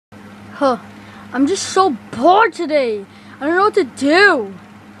Huh. I'm just so bored today. I don't know what to do.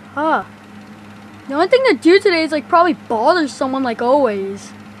 Huh. The only thing to do today is like probably bother someone like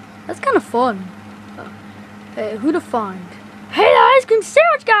always. That's kind of fun. Hey, who to find? Hey, the ice cream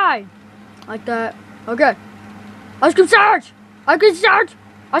sandwich guy! Like that. Okay. Ice cream sandwich! Ice cream sandwich!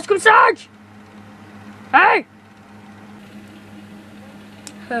 Ice cream sandwich! Hey!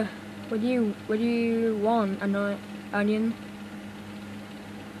 What do you want, Onion?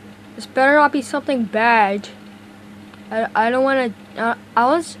 This better not be something bad. I don't want to.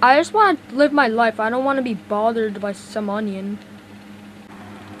 I just want to live my life. I don't want to be bothered by some onion.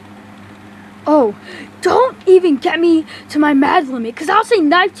 Oh, don't even get me to my mad limit, cause I'll say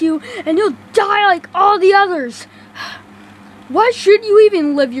knife to you and you'll die like all the others. Why should you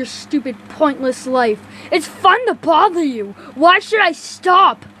even live your stupid, pointless life? It's fun to bother you. Why should I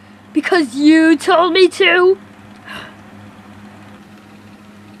stop? Because you told me to?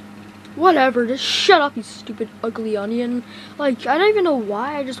 Whatever, just shut up, you stupid, ugly onion. Like, I don't even know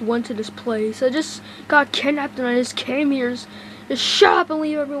why I just went to this place. I just got kidnapped and I just came here. Just shut up and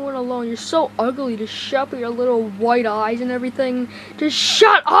leave everyone alone. You're so ugly. Just shut up with your little white eyes and everything. Just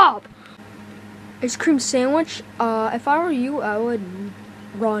shut up! Ice cream sandwich? If I were you, I would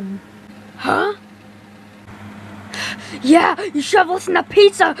run. Huh? Yeah, you should have listened to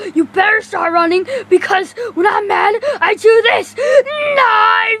pizza. You better start running because when I'm mad, I do this.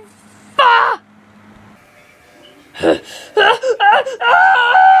 Knife!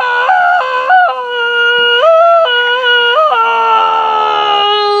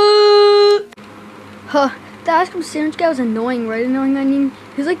 Huh, the ice cream sandwich guy was annoying, right, Annoying Onion?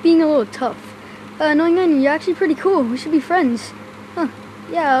 He was like being a little tough. Annoying Onion, you're actually pretty cool. We should be friends. Huh,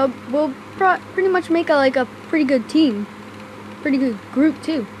 yeah, we'll pretty much make a pretty good team. Pretty good group,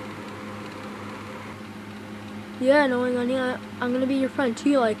 too. Yeah, Annoying Onion, I'm gonna be your friend,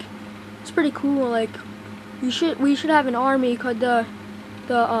 too, like, it's pretty cool, like, we should have an army called the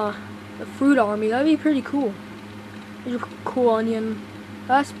fruit army. That'd be pretty cool. You're cool, Onion.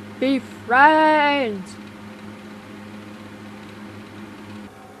 Let's be friends.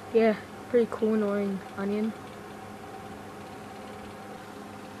 Yeah, pretty cool, Annoying Onion.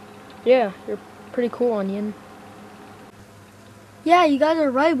 Yeah, you're pretty cool, Onion. Yeah, you guys are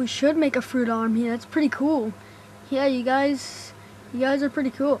right. We should make a fruit army. That's pretty cool. Yeah, you guys are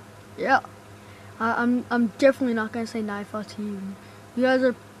pretty cool. Yeah. I'm definitely not gonna say knife out to you. You guys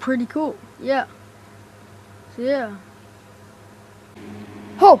are pretty cool. Yeah. So yeah.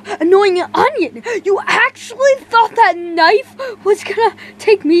 Oh, Annoying Onion! You actually thought that knife was gonna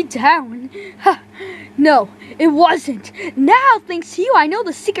take me down? No, it wasn't. Now, thanks to you, I know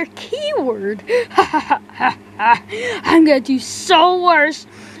the secret keyword. I'm gonna do so worse.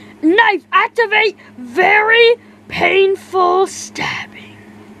 Knife activate, very painful stabbing.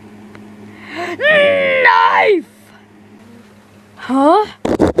 Knife! Huh?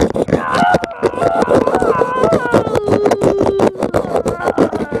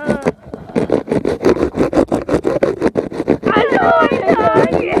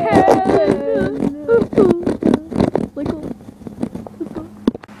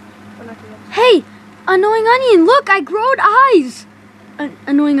 Hey! Annoying Onion, look, I growed eyes!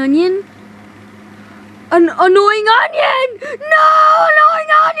 Annoying Onion? Annoying Onion! No!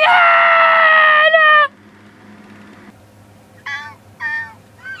 Annoying Onion!